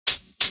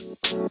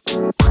Hey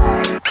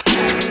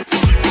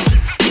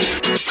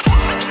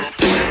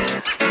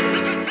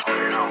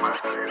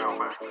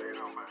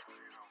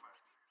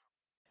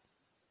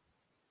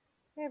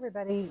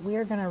everybody, we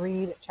are going to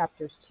read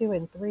chapters 2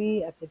 and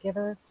 3 of The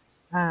Giver.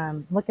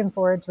 Looking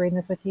forward to reading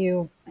this with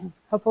you.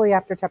 Hopefully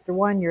after chapter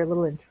 1 you're a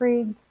little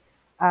intrigued.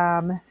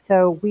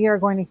 So we are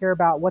going to hear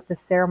about what the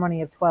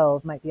ceremony of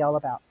 12 might be all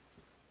about.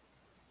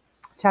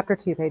 Chapter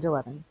 2, page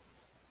 11.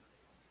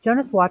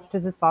 Jonas watched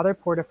as his father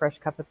poured a fresh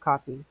cup of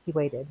coffee. He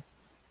waited.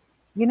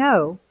 You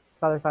know, his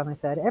father finally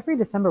said, every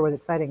December was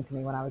exciting to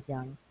me when I was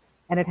young.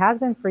 And it has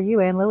been for you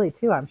and Lily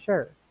too, I'm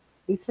sure.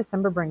 Each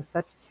December brings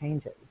such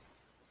changes.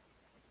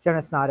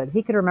 Jonas nodded.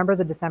 He could remember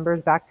the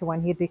Decembers back to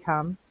when he had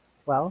become,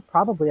 well,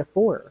 probably a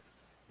 4.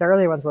 The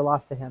earlier ones were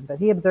lost to him, but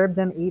he observed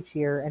them each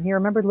year, and he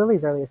remembered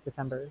Lily's earliest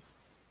Decembers.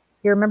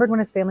 He remembered when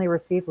his family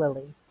received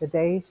Lily, the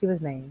day she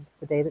was named,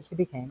 the day that she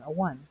became a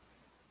 1.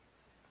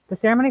 The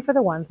ceremony for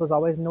the 1s was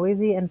always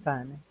noisy and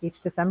fun. Each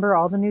December,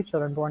 all the new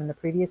children born in the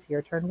previous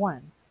year turned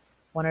 1.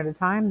 One at a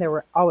time, there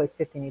were always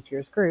 50 in each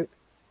year's group,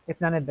 if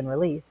none had been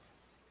released.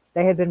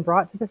 They had been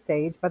brought to the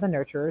stage by the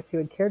nurturers who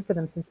had cared for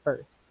them since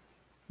birth.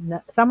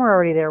 Some were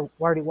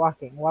already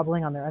walking,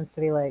 wobbling on their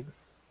unsteady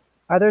legs.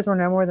 Others were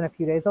no more than a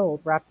few days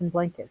old, wrapped in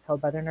blankets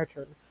held by their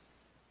nurturers.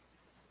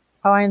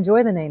 Oh, I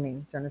enjoy the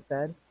naming, Jonas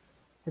said.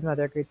 His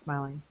mother agreed,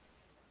 smiling.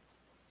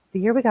 The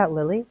year we got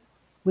Lily,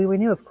 we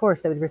knew, of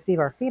course, that we'd receive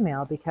our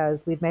female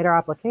because we'd made our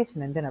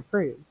application and been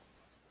approved.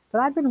 But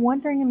I'd been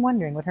wondering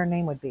what her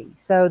name would be.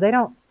 So they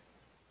don't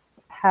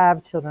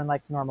have children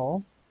like normal.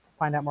 We'll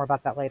find out more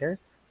about that later.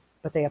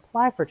 But they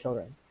apply for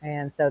children.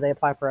 And so they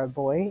apply for a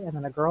boy and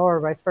then a girl or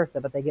vice versa,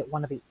 but they get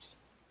one of each.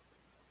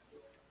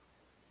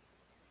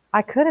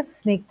 I could have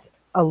sneaked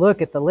a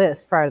look at the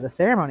list prior to the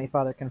ceremony,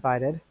 Father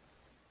confided.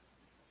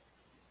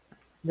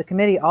 The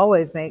committee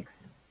always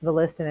makes the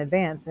list in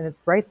advance, and it's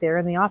right there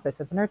in the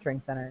office at the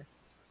nurturing center.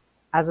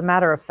 As a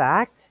matter of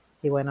fact,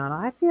 he went on,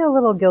 I feel a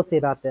little guilty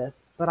about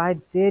this, but I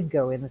did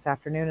go in this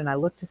afternoon and I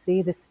looked to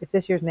see if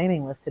this year's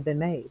naming list had been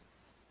made.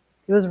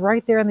 It was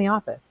right there in the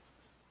office.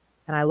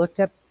 And I looked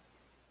up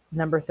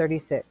number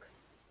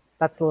 36.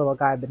 That's the little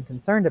guy I've been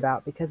concerned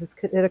about because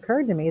it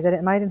occurred to me that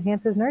it might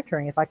enhance his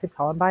nurturing if I could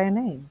call him by a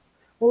name.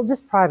 Well,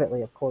 just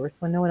privately, of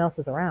course, when no one else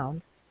is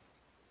around.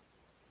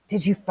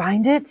 Did you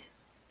find it?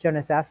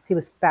 Jonas asked. He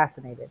was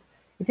fascinated.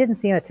 It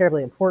didn't seem a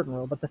terribly important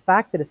rule, but the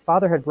fact that his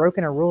father had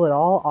broken a rule at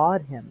all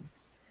awed him.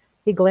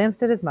 He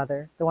glanced at his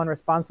mother, the one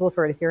responsible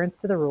for adherence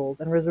to the rules,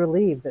 and was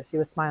relieved that she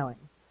was smiling.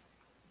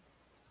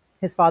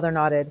 His father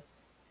nodded.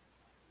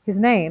 His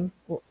name,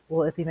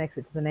 well, if he makes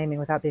it to the naming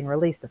without being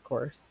released, of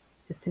course,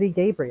 is to be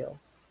Gabriel.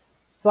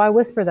 So I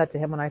whisper that to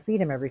him when I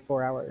feed him every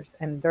 4 hours,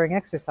 and during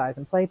exercise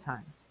and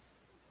playtime,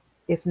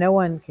 if no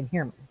one can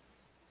hear me.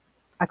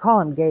 I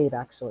call him Gabe,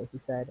 actually, he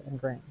said, and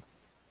grinned.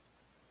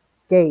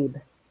 Gabe.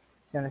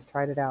 Jonas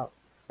tried it out.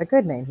 A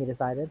good name, he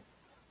decided.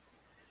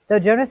 Though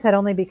Jonas had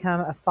only become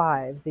a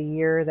 5 the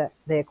year that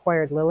they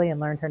acquired Lily and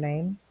learned her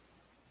name,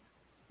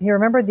 he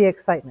remembered the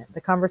excitement,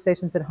 the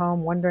conversations at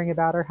home, wondering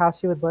about her, how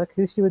she would look,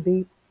 who she would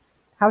be,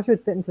 how she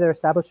would fit into their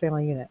established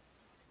family unit.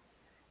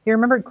 He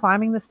remembered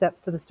climbing the steps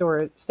to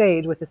the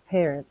stage with his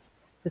parents,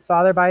 his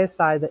father by his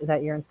side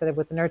that year instead of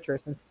with the nurturer,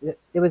 since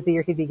it was the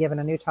year he'd be given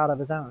a new child of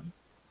his own.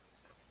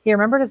 He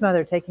remembered his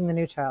mother taking the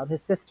new child,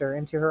 his sister,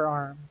 into her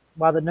arms,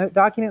 while the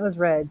document was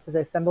read to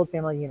the assembled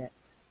family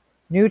units.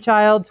 New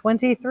child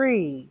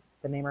 23,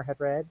 the namer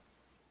had read.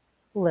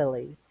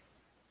 Lily.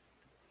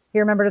 He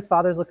remembered his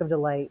father's look of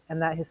delight,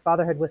 and that his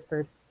father had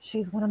whispered,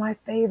 She's one of my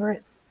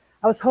favorites.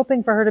 I was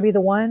hoping for her to be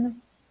the one.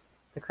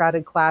 The crowd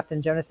had clapped,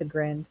 and Jonas had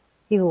grinned.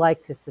 He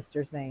liked his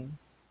sister's name.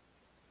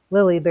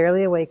 Lily,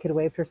 barely awake, had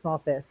waved her small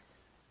fist.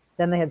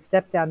 Then they had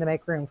stepped down to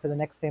make room for the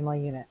next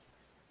family unit.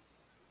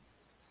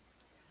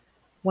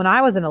 When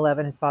I was in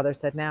 11, his father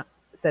said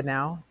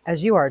now,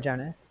 as you are,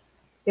 Jonas.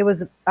 I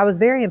was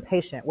very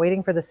impatient,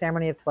 waiting for the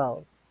ceremony of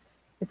 12.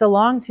 It's a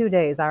long 2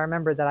 days. I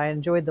remember that I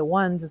enjoyed the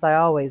 1s as I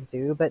always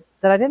do, but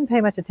that I didn't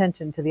pay much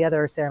attention to the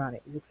other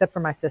ceremonies, except for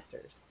my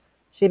sister's.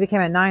 She became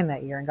a 9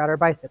 that year and got her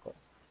bicycle.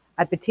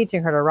 I'd been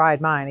teaching her to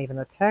ride mine, even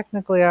though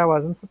technically I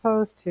wasn't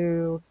supposed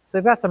to. So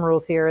we've got some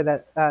rules here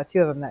that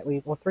 2 of them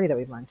 3 that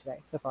we've learned today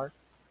so far.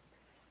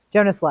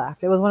 Jonas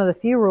laughed. It was one of the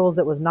few rules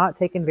that was not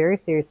taken very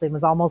seriously and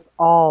was almost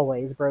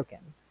always broken.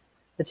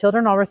 The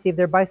children all received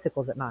their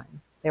bicycles at 9.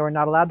 They were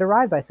not allowed to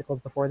ride bicycles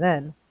before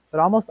then, but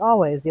almost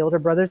always the older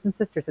brothers and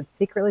sisters had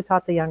secretly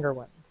taught the younger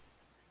ones.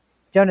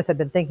 Jonas had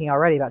been thinking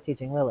already about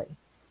teaching Lily.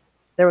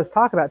 There was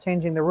talk about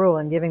changing the rule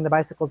and giving the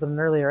bicycles at an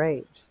earlier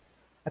age.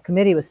 A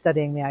committee was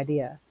studying the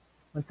idea.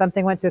 When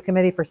something went to a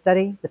committee for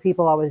study, the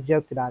people always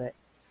joked about it.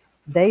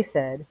 They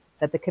said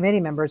that the committee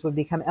members would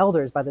become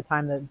elders by the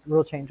time the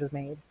rule change was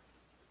made.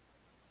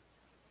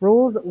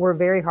 Rules were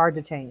very hard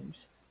to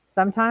change.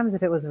 Sometimes,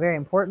 if it was a very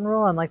important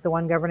rule, unlike the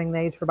one governing the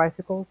age for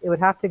bicycles, it would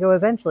have to go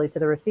eventually to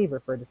the receiver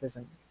for a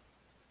decision.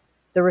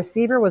 The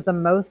receiver was the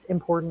most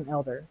important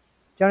elder.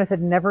 Jonas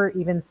had never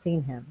even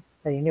seen him,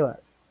 that he knew of.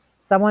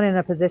 Someone in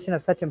a position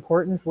of such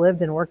importance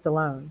lived and worked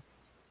alone.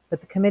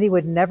 But the committee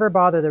would never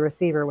bother the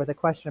receiver with a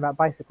question about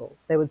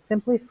bicycles. They would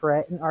simply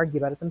fret and argue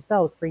about it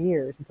themselves for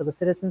years until the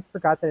citizens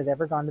forgot that it had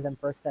ever gone to them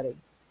for a study.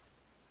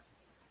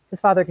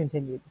 His father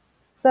continued.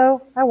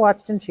 So I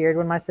watched and cheered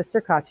when my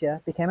sister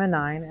Katya became a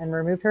 9 and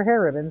removed her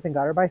hair ribbons and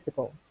got her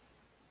bicycle.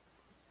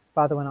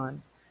 Father went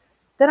on.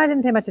 Then I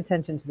didn't pay much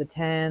attention to the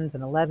 10s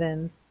and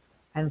 11s.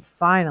 And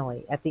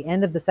finally, at the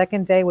end of the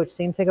second day, which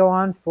seemed to go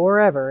on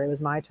forever, it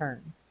was my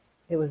turn.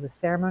 It was the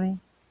ceremony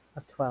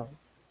of 12.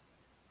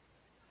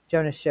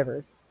 Jonas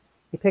shivered.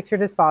 He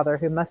pictured his father,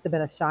 who must have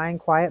been a shy and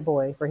quiet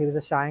boy, for he was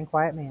a shy and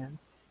quiet man,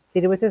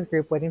 seated with his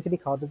group waiting to be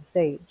called to the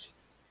stage.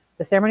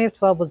 The ceremony of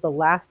 12 was the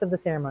last of the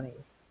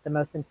ceremonies, the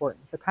most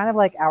important, so kind of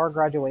like our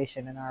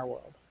graduation in our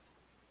world.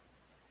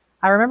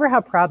 I remember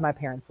how proud my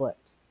parents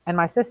looked, and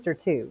my sister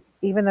too.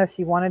 Even though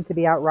she wanted to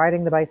be out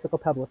riding the bicycle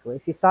publicly,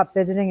 she stopped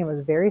fidgeting and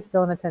was very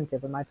still and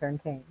attentive when my turn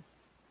came.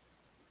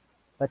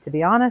 But to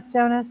be honest,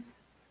 Jonas,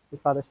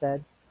 his father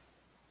said,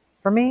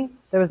 for me,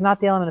 there was not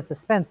the element of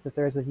suspense that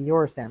there is with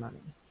your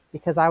ceremony,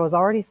 because I was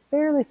already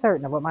fairly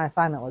certain of what my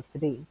assignment was to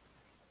be.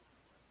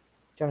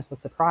 Jonas was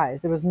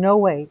surprised. There was no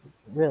way,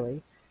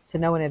 really, to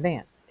know in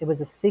advance. It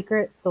was a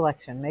secret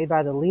selection made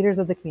by the leaders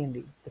of the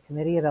community, the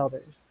Committee of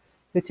Elders,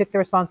 who took the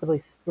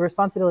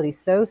responsibility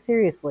so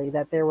seriously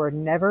that there were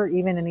never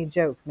even any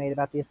jokes made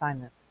about the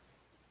assignments.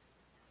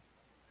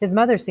 His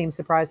mother seemed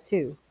surprised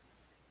too.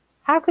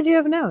 How could you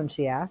have known?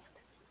 She asked.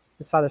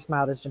 His father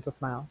smiled his gentle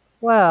smile.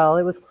 Well,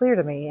 it was clear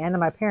to me, and to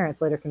my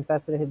parents later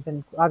confessed that it had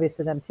been obvious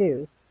to them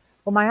too,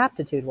 what my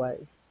aptitude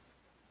was.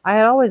 I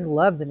had always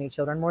loved the new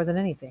children more than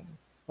anything.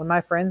 When my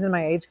friends in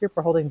my age group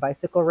were holding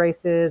bicycle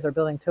races or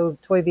building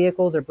toy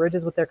vehicles or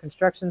bridges with their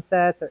construction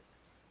sets, or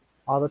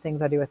all the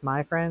things I do with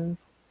my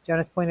friends,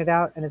 Jonas pointed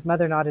out, and his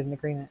mother nodded in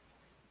agreement.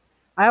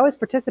 I always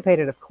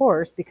participated, of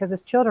course, because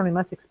as children we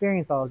must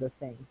experience all of those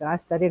things, and I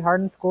studied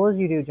hard in school as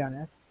you do,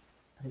 Jonas.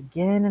 But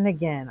again and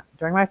again,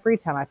 during my free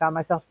time, I found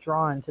myself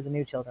drawn to the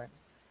new children.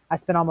 I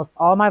spent almost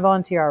all my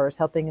volunteer hours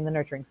helping in the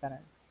nurturing center.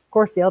 Of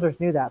course, the elders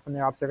knew that from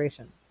their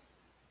observation.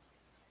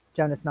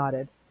 Jonas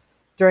nodded.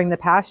 During the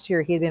past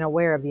year, he had been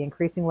aware of the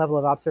increasing level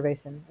of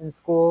observation in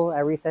school,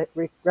 at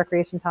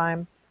recreation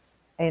time,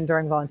 and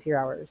during volunteer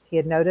hours. He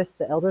had noticed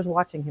the elders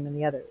watching him and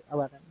the other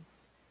 11s.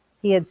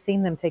 He had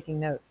seen them taking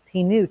notes.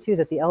 He knew, too,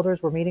 that the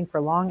elders were meeting for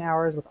long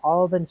hours with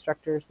all the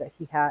instructors that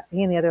he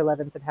and the other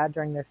 11s had had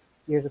during their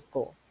years of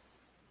school.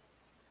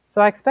 So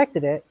I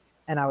expected it,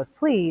 and I was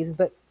pleased,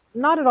 but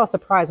not at all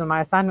surprised when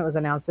my assignment was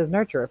announced as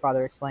nurturer,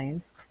 Father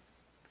explained.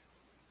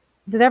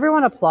 Did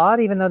everyone applaud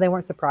even though they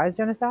weren't surprised,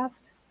 Jonas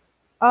asked.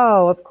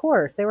 Oh, of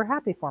course. They were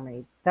happy for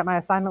me, that my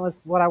assignment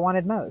was what I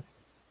wanted most.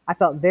 I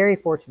felt very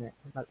fortunate,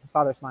 his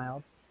father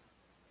smiled.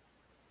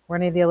 Were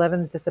any of the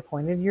 11s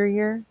disappointed your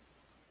year?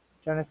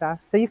 Jonas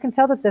asked. So you can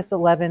tell that this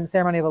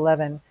ceremony of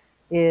 11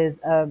 is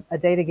a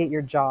day to get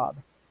your job.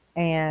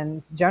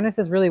 And Jonas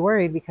is really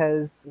worried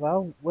because,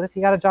 well, what if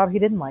he got a job he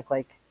didn't like?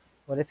 Like,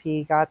 what if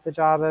he got the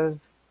job of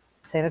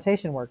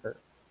sanitation worker?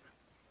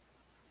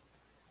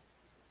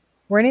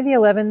 Were any of the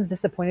 11s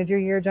disappointed your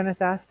year?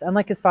 Jonas asked.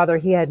 Unlike his father,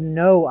 he had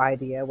no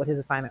idea what his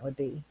assignment would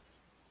be.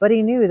 But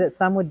he knew that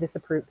some would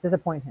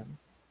disappoint him.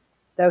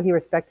 Though he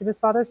respected his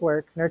father's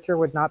work, nurture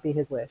would not be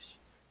his wish.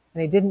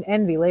 And he didn't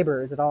envy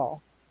laborers at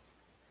all.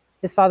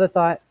 His father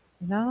thought,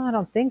 no, I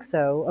don't think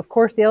so. Of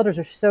course, the elders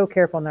are so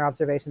careful in their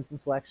observations and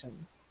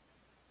selections.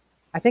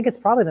 I think it's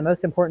probably the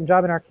most important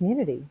job in our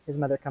community, his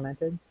mother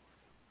commented.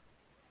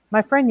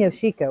 My friend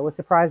Yoshiko was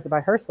surprised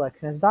by her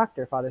selection as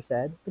doctor, Father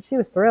said, but she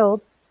was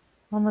thrilled.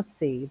 Well, let's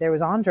see. There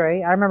was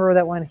Andre. I remember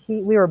that when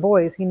we were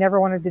boys, he never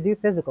wanted to do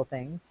physical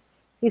things.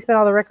 He spent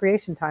all the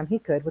recreation time he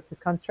could with his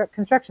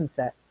construction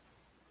set,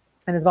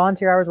 and his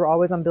volunteer hours were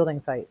always on building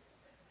sites.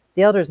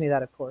 The elders knew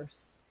that, of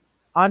course.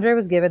 Andre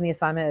was given the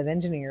assignment of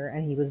engineer,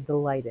 and he was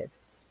delighted.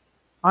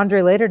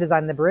 Andre later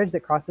designed the bridge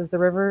that crosses the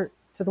river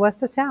to the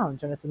west of town,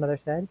 Jonas's mother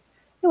said.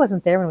 It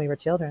wasn't there when we were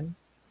children.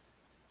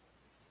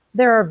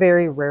 There are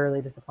very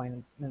rarely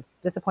disappointments,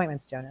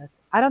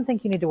 Jonas. I don't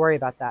think you need to worry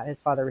about that, his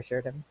father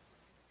assured him.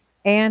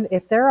 And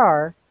if there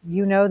are,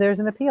 you know there's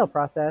an appeal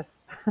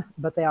process.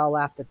 But they all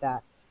laughed at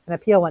that. An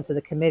appeal went to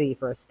the committee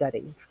for a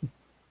study.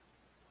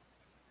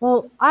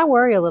 Well, I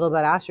worry a little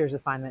about Asher's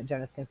assignment,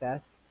 Jonas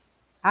confessed.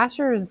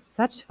 Asher is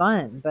such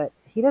fun, but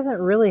he doesn't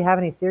really have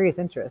any serious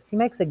interest. He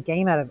makes a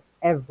game out of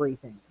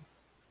everything.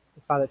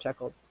 His father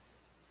chuckled.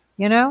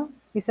 You know,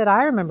 he said,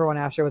 I remember when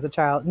Asher was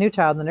a new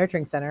child in the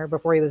nurturing center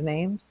before he was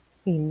named.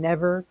 He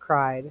never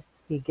cried.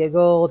 He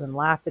giggled and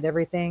laughed at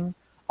everything.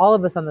 All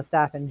of us on the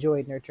staff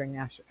enjoyed nurturing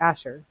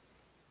Asher.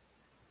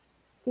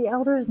 The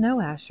elders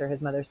know Asher,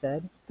 his mother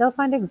said. They'll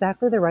find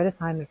exactly the right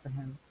assignment for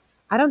him.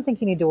 I don't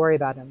think you need to worry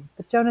about him.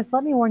 But Jonas,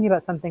 let me warn you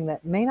about something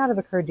that may not have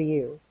occurred to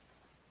you.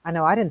 I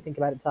know I didn't think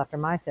about it till after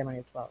my ceremony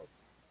of 12.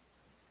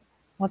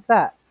 What's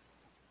that?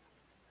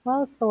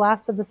 Well, it's the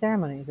last of the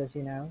ceremonies, as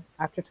you know.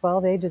 After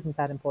 12, age isn't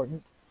that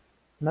important.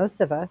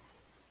 Most of us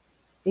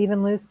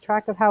even lose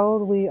track of how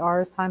old we are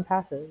as time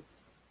passes.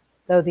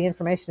 Though the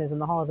information is in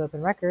the Hall of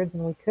Open Records,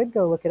 and we could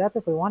go look it up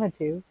if we wanted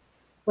to.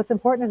 What's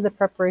important is the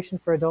preparation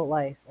for adult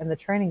life and the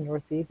training you'll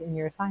receive in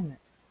your assignment.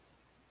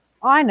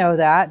 Oh, I know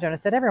that,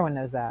 Jonas said. Everyone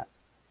knows that.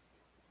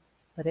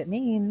 But it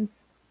means,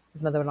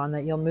 his mother went on,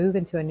 that you'll move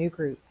into a new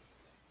group,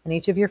 and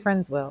each of your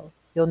friends will.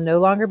 You'll no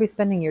longer be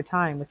spending your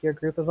time with your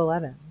group of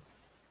 11s.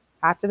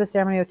 After the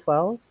ceremony of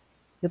 12,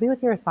 you'll be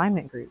with your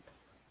assignment group,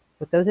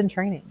 with those in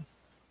training.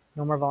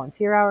 No more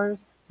volunteer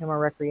hours, no more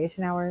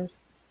recreation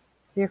hours.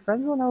 So your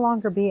friends will no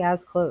longer be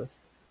as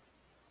close.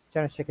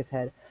 Jonas shook his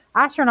head.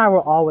 Asher and I will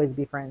always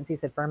be friends, he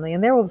said firmly,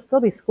 and there will still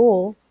be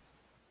school.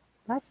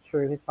 That's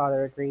true, his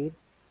father agreed.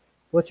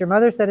 What your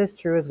mother said is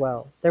true as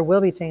well. There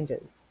will be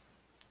changes.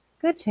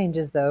 Good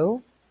changes,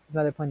 though, his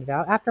mother pointed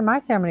out. After my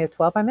ceremony of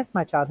 12, I missed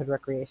my childhood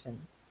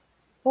recreation.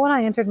 But when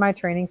I entered my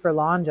training for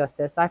law and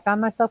justice, I found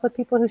myself with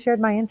people who shared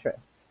my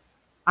interests.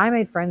 I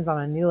made friends on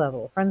a new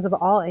level, friends of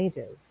all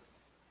ages.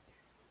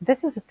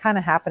 This is kind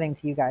of happening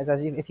to you guys,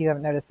 if you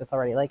haven't noticed this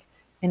already. Like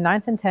in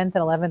 9th and 10th and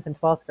 11th and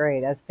 12th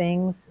grade, as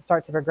things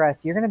start to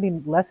progress, you're going to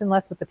be less and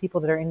less with the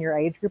people that are in your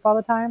age group all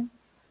the time,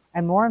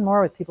 and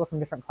more with people from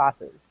different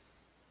classes.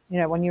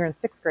 When you were in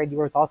 6th grade, you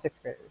were with all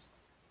 6th graders.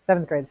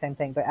 7th grade, the same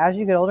thing. But as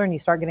you get older and you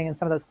start getting in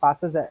some of those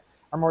classes that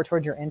are more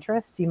towards your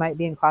interests, you might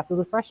be in classes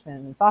with freshmen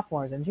and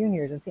sophomores and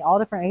juniors and see all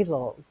different age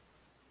levels.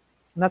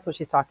 And that's what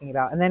she's talking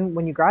about. And then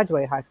when you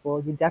graduate high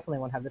school, you definitely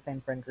won't have the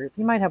same friend group.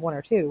 You might have one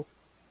or two,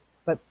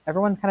 but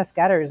everyone kind of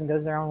scatters and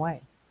goes their own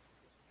way.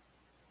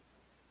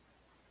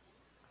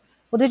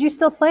 Well, did you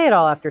still play at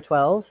all after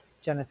 12?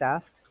 Jonas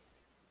asked.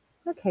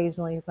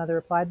 Occasionally, his mother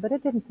replied, but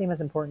it didn't seem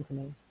as important to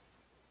me.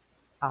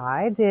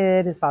 I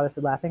did, his father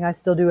said, laughing. I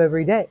still do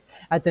every day.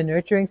 At the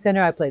nurturing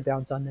center, I played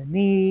bounce on the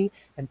knee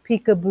and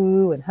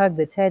peekaboo and hug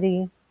the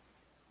teddy.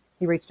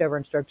 He reached over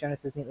and stroked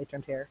Jonas's neatly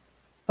trimmed hair.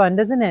 Fun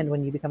doesn't end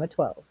when you become a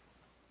 12.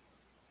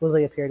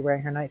 Lily appeared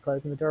wearing her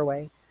nightclothes in the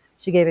doorway.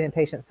 She gave an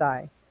impatient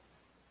sigh.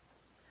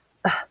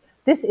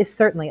 This is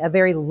certainly a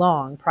very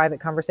long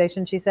private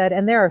conversation, she said,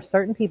 and there are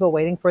certain people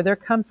waiting for their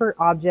comfort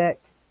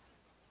object.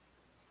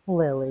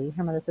 Lily,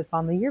 her mother said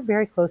fondly, you're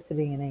very close to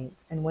being an 8,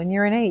 and when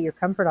you're an 8, your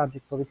comfort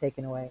object will be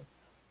taken away.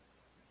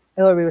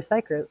 It will be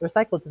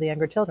recycled to the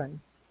younger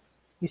children.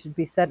 You should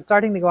be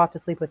starting to go off to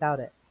sleep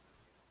without it.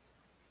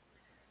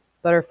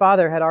 But her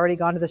father had already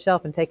gone to the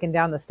shelf and taken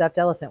down the stuffed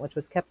elephant which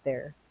was kept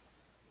there.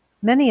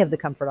 Many of the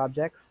comfort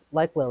objects,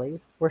 like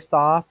Lily's, were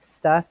soft,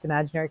 stuffed,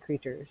 imaginary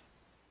creatures.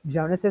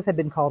 Jonas's had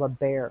been called a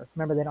bear.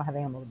 Remember, they don't have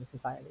animals in the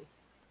society.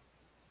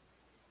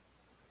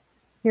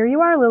 Here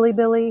you are, Lily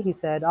Billy, he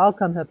said. I'll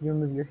come help you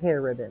remove your hair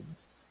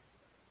ribbons.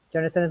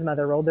 Jonas and his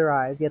mother rolled their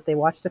eyes, yet they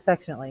watched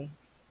affectionately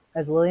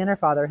as Lily and her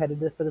father headed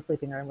for the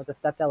sleeping room with the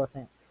stuffed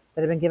elephant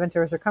that had been given to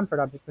her as her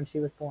comfort object when she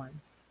was born.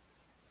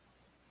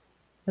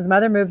 His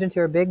mother moved into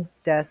her big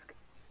desk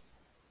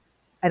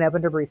and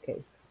opened her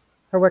briefcase.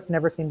 Her work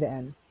never seemed to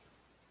end,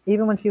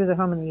 even when she was at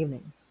home in the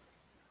evening.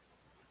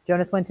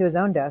 Jonas went to his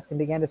own desk and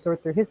began to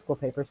sort through his school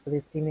papers for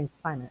this evening's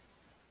assignment.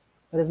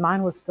 But his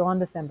mind was still on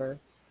December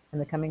and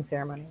the coming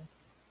ceremony.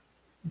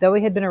 Though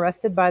he had been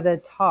reassured by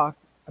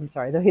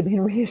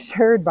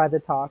the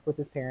talk with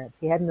his parents,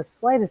 he hadn't the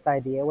slightest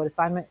idea what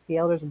assignment the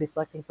elders would be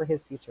selecting for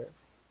his future,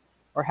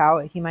 or how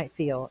he might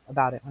feel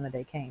about it when the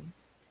day came.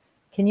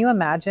 Can you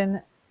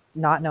imagine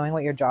not knowing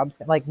what your job's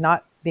like,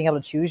 not being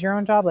able to choose your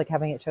own job, like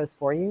having it chose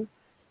for you?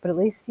 But at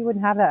least you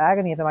wouldn't have that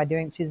agony of, am I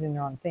choosing the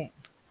wrong thing?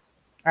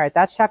 All right,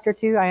 that's chapter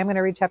 2. I am going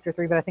to read chapter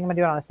 3, but I think I'm going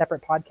to do it on a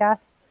separate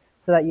podcast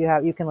so that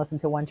you can listen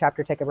to one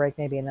chapter, take a break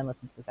maybe, and then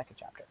listen to the second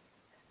chapter.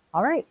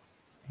 All right,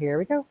 here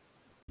we go.